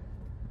ambitions,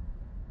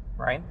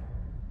 right?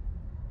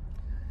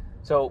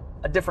 So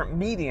a different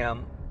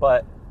medium,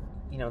 but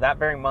that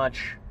very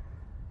much,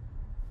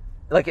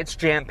 it's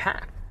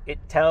jam-packed.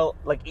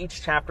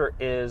 Each chapter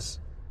is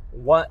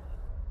what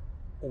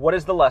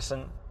is the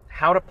lesson,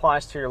 how it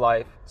applies to your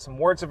life, some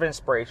words of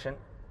inspiration,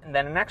 and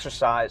then an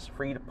exercise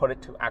for you to put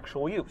it to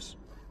actual use.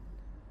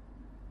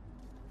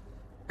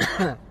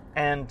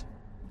 And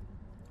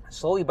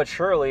slowly but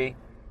surely,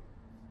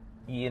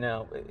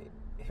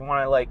 if you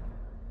want to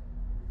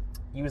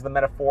use the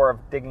metaphor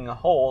of digging a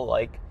hole,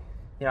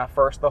 at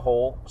first the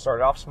hole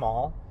started off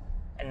small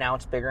and now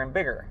it's bigger and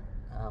bigger.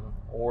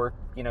 Or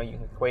you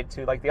can equate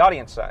to the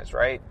audience size,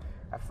 right?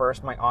 At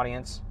first my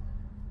audience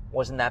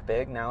wasn't that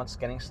big, now it's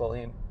getting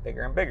slowly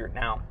bigger and bigger.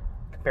 Now,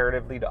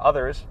 comparatively to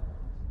others,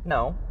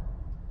 no.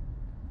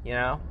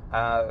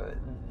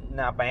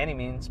 Not by any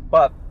means,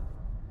 but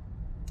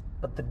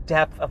the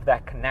depth of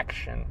that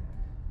connection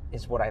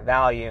is what I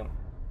value,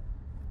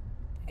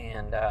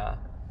 and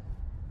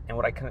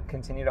what I can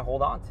continue to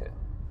hold on to,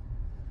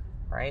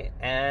 right?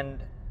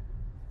 And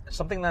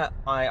something that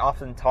I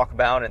often talk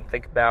about and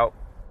think about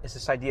is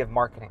this idea of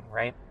marketing,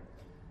 right?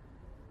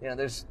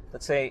 There's,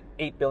 let's say,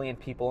 8 billion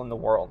people in the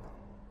world.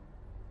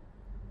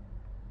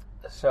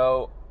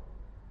 So,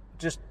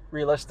 just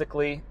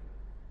realistically,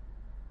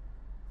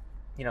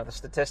 the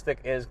statistic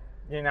is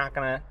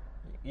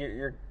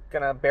you're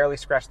gonna barely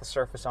scratch the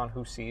surface on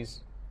who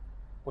sees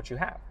what you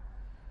have,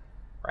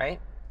 right?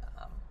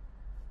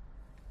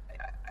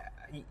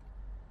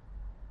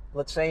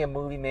 Let's say a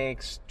movie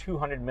makes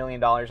 $200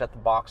 million at the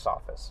box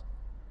office.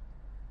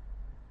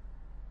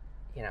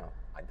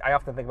 I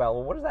often think about,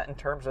 well, what is that in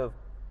terms of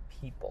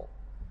people?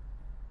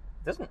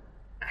 It doesn't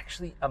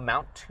actually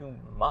amount to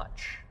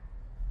much,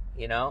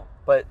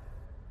 but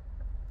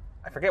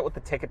I forget what the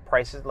ticket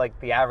price is,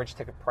 the average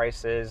ticket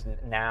price is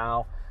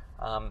now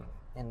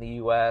in the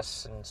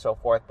U.S. and so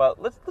forth.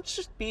 But let's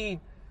just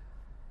be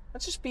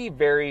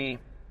very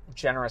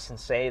generous and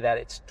say that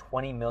it's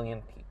 20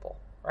 million people,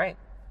 right?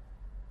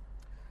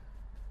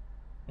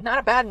 Not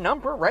a bad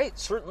number, right?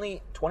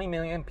 Certainly 20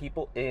 million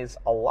people is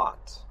a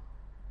lot,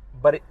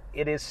 but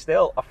it is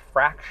still a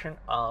fraction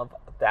of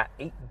that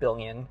 8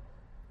 billion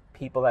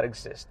people that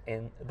exist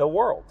in the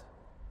world.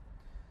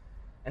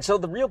 And so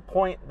the real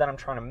point that I'm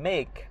trying to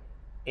make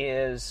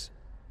is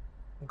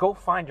go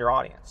find your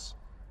audience.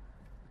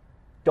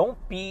 Don't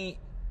be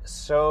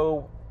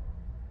so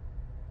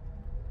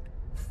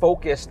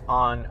focused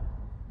on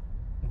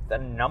the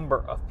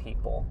number of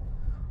people,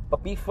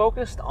 but be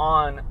focused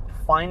on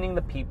finding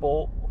the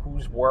people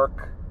whose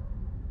work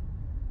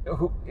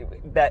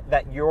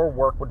that your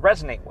work would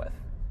resonate with.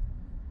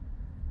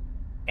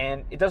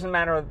 And it doesn't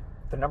matter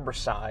the number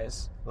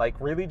size,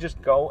 really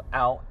just go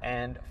out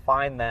and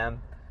find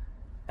them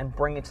and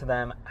bring it to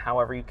them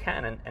however you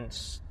can. And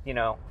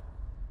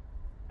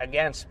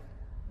again, it's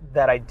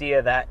that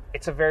idea that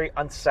it's a very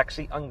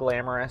unsexy,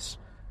 unglamorous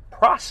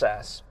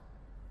process.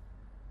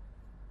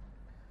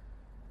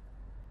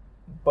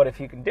 But if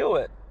you can do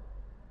it,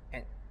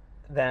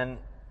 then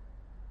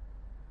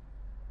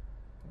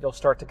you'll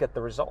start to get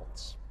the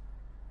results.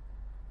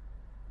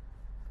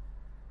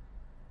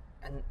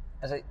 And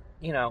as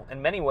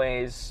in many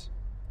ways,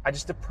 I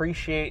just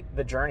appreciate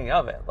the journey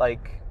of it.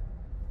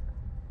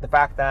 The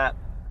fact that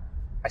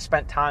I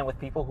spent time with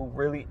people who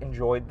really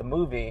enjoyed the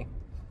movie,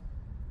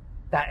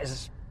 that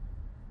is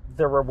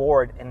the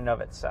reward in and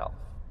of itself.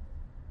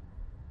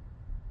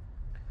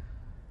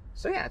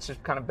 So yeah, it's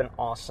just kind of been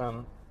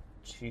awesome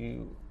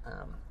to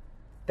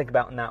think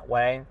about in that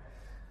way.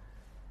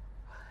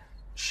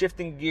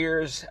 Shifting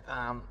gears,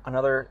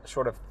 another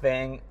sort of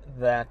thing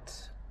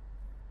that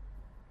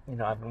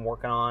I've been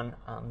working on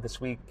this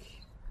week,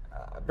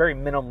 very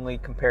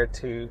minimally compared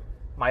to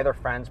my other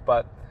friends,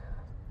 but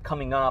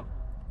coming up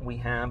we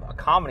have a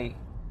comedy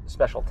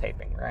special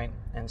taping, right?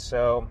 And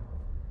so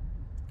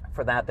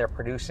for that, they're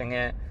producing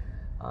it.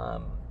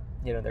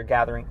 They're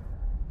gathering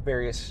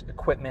various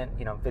equipment,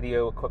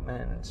 video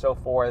equipment and so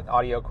forth,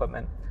 audio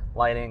equipment,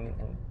 lighting,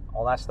 and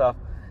all that stuff.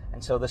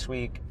 And so this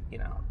week,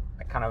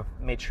 I kind of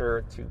made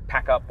sure to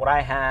pack up what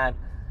I had,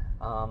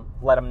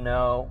 let them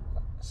know,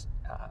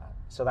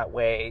 so that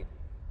way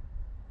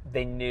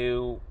they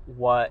knew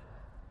what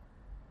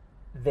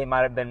they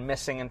might have been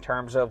missing in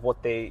terms of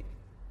what they,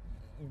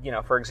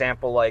 for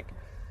example, like,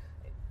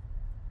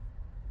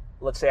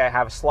 let's say I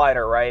have a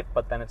slider, right?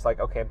 But then it's like,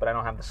 okay, but I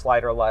don't have the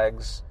slider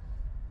legs.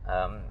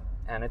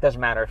 And it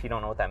doesn't matter if you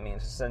don't know what that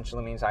means. It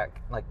essentially means I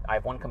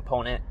have one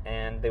component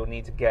and they would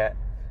need to get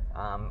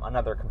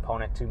another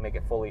component to make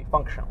it fully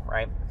functional,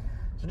 right?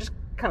 So just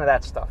kind of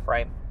that stuff,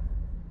 right?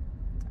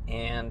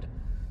 And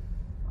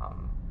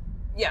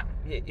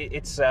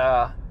it's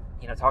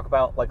talk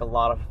about like a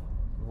lot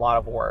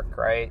of work,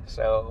 right?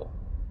 So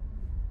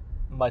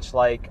much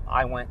like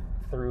I went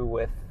through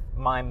with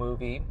my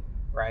movie,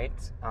 right?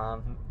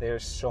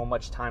 There's so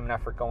much time and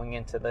effort going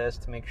into this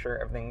to make sure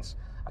everything's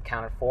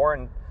accounted for,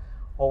 and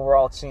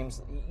overall it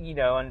seems,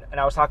 and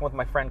I was talking with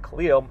my friend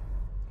Khalil,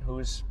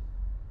 who's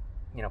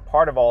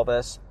part of all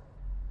this,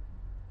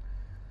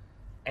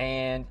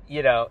 and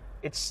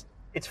it's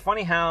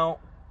funny how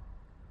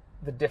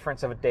the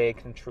difference of a day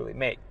can truly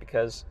make,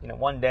 because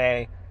one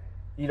day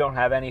you don't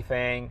have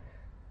anything,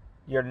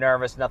 you're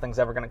nervous, nothing's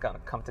ever going to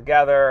come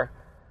together,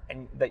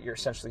 and that you're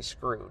essentially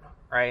screwed,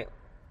 right?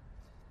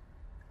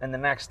 And the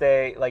next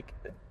day, like,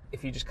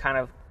 if you just kind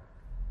of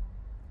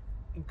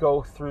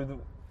go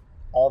through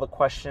all the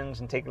questions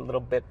and take it little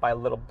bit by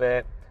little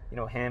bit,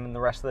 him and the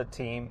rest of the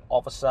team, all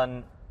of a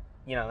sudden,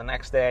 the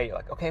next day, you're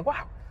like, okay,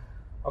 wow.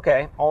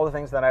 Okay, all the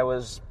things that I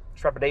was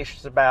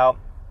trepidatious about,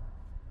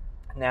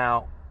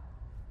 now,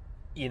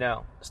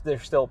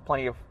 there's still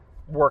plenty of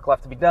work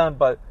left to be done,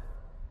 but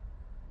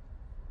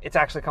it's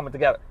actually coming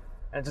together,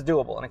 and it's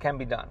doable, and it can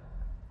be done,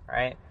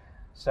 right?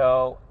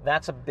 So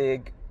that's a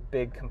big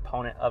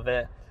component of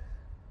it.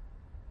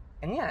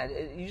 And yeah,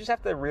 you just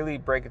have to really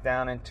break it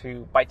down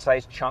into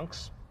bite-sized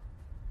chunks.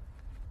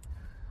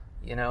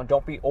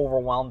 Don't be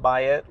overwhelmed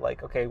by it.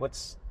 Like, okay,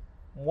 what's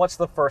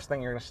the first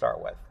thing you're going to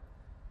start with?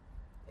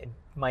 It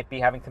might be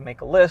having to make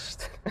a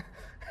list.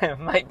 It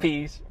might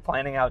be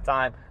planning out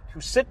time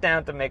to sit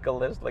down to make a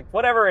list, like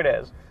whatever it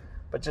is.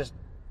 But just,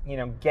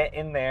 get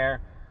in there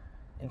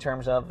in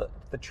terms of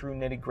the true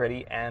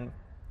nitty-gritty, and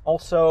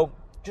also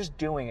just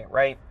doing it,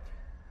 right?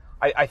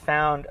 I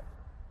found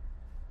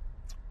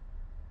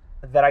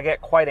that I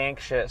get quite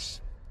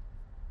anxious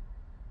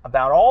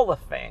about all the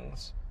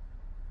things,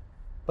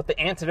 but the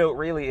antidote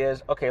really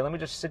is, okay, let me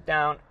just sit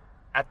down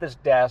at this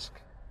desk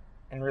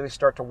and really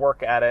start to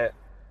work at it.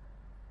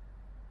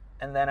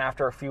 And then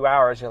after a few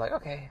hours, you're like,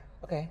 okay,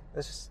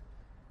 this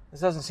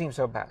doesn't seem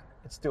so bad.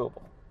 It's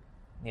doable,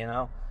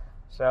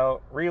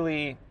 So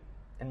really,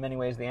 in many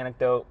ways, the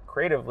antidote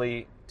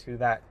creatively to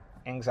that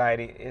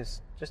anxiety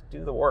is just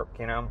do the work,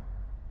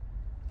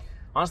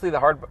 Honestly, the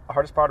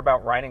hardest part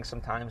about writing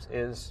sometimes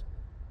is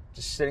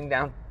just sitting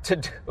down to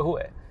do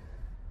it,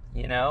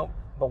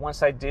 But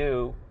once I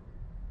do,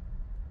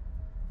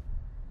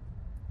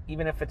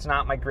 even if it's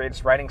not my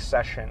greatest writing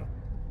session,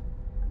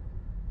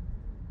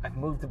 I've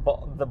moved the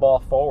ball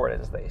forward,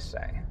 as they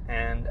say,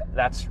 and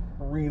that's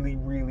really,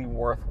 really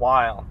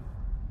worthwhile.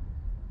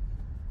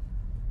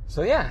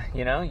 So yeah,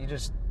 you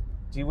just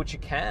do what you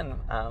can,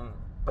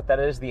 but that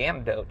is the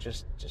antidote.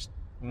 Just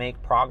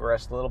make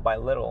progress little by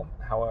little,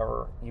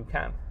 however you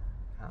can.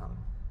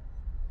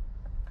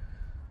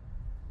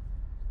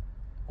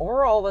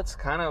 Overall, that's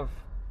kind of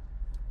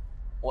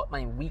what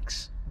my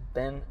week's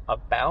been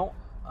about.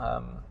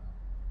 A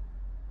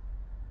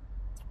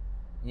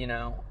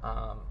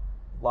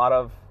lot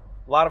of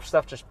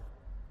stuff, just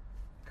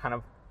kind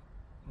of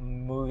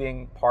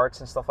moving parts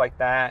and stuff like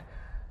that,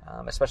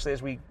 especially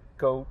as we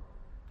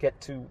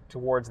get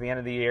towards the end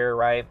of the year,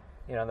 right?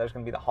 There's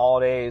going to be the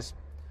holidays,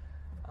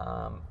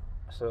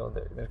 so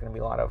there's going to be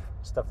a lot of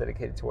stuff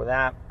dedicated toward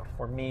that.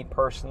 For me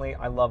personally,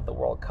 I love the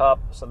World Cup,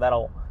 so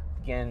that'll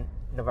begin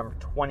November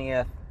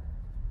 20th.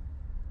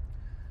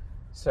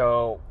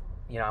 So,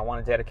 I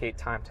want to dedicate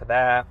time to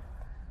that,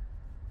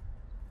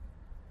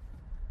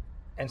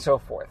 and so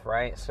forth,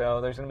 right?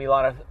 So there's going to be a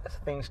lot of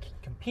things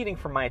competing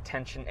for my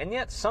attention, and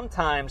yet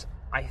sometimes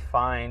I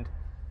find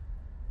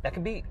that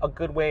can be a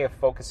good way of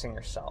focusing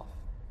yourself,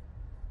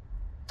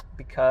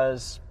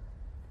 because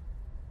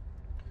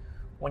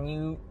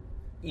when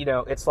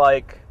it's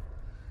like,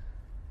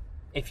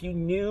 if you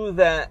knew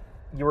that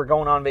you were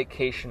going on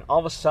vacation, all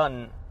of a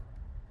sudden,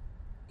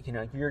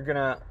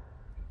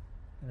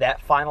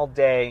 that final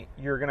day,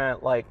 you're gonna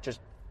like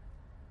just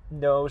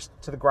nose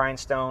to the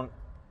grindstone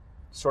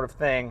sort of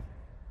thing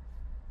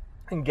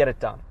and get it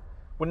done.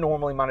 Would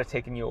normally might have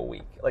taken you a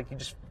week. Like, you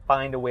just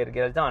find a way to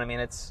get it done. I mean,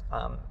 it's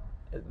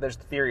there's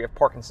the theory of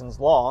Parkinson's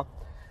law,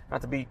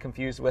 not to be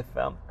confused with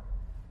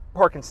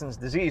Parkinson's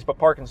disease, but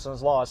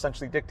Parkinson's law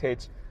essentially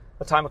dictates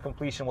the time of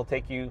completion will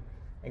take you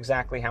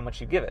exactly how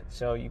much you give it.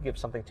 So you give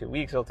something 2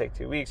 weeks, it'll take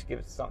 2 weeks. You give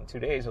it something 2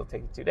 days, it'll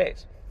take you 2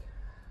 days.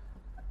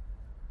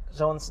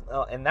 So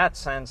in that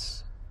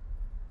sense,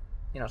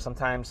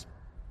 sometimes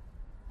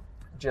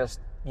just,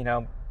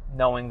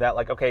 knowing that,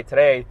 like, okay,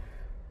 today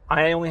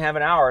I only have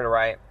an hour to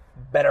write,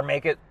 better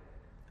make it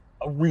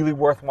a really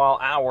worthwhile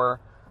hour,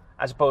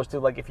 as opposed to,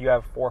 like, if you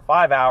have 4 or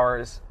 5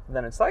 hours,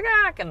 then it's like,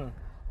 I can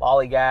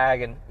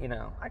lollygag and,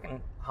 I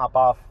can hop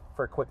off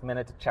for a quick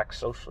minute to check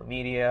social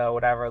media or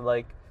whatever,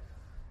 like,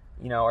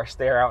 or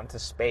stare out into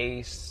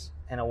space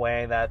in a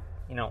way that,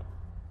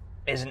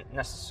 isn't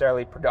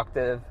necessarily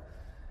productive.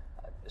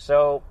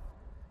 So,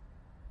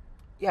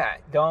 yeah,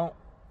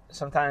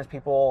 sometimes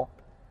people,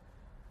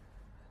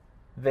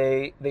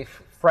 they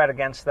fret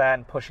against that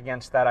and push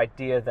against that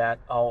idea that,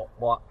 oh,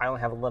 well, I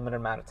only have a limited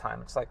amount of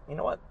time. It's like, you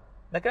know what?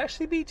 That could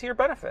actually be to your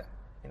benefit.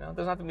 It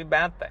doesn't have to be a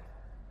bad thing.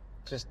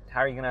 It's just,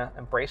 how are you going to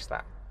embrace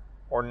that?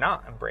 Or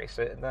not embrace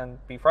it and then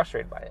be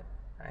frustrated by it,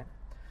 right?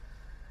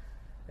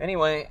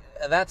 Anyway,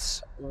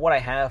 that's what I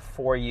have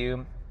for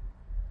you.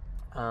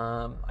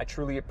 I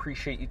truly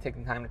appreciate you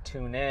taking time to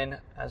tune in.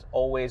 As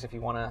always, if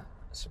you want to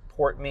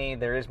support me,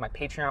 there is my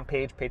Patreon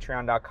page,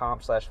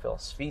 patreon.com/Phil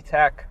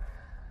Svitek.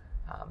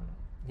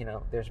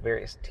 There's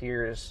various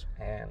tiers,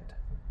 and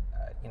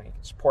you can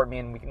support me,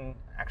 and we can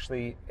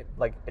actually,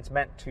 it's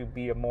meant to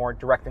be a more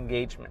direct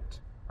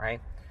engagement,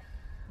 right?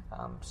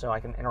 So I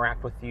can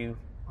interact with you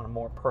on a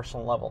more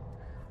personal level.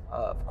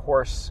 Of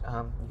course,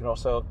 you can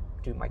also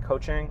do my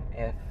coaching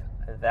if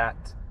that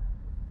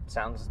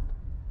sounds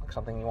like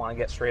something you want to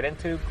get straight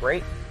into.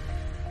 Great.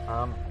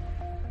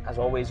 As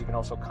always, you can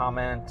also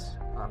comment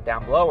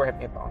down below or hit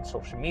me up on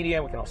social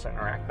media. We can also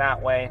interact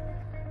that way.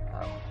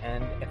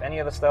 And if any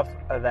of the stuff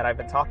that I've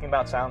been talking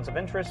about sounds of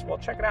interest, well,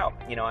 check it out.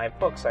 I have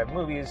books, I have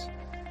movies.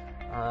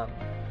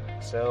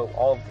 So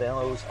all of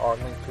those are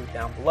linked to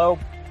down below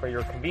for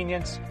your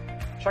convenience.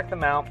 Check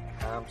them out.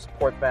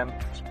 Support them.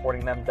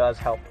 Supporting them does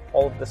help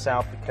all of this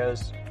out,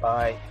 because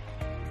by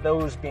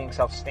those being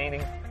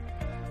self-sustaining, you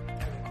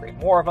can create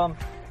more of them,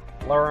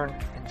 learn,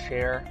 and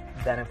share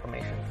that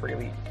information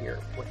freely here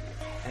with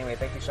you. Anyway,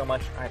 thank you so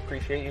much. I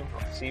appreciate you.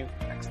 I'll see you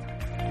next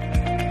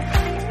time.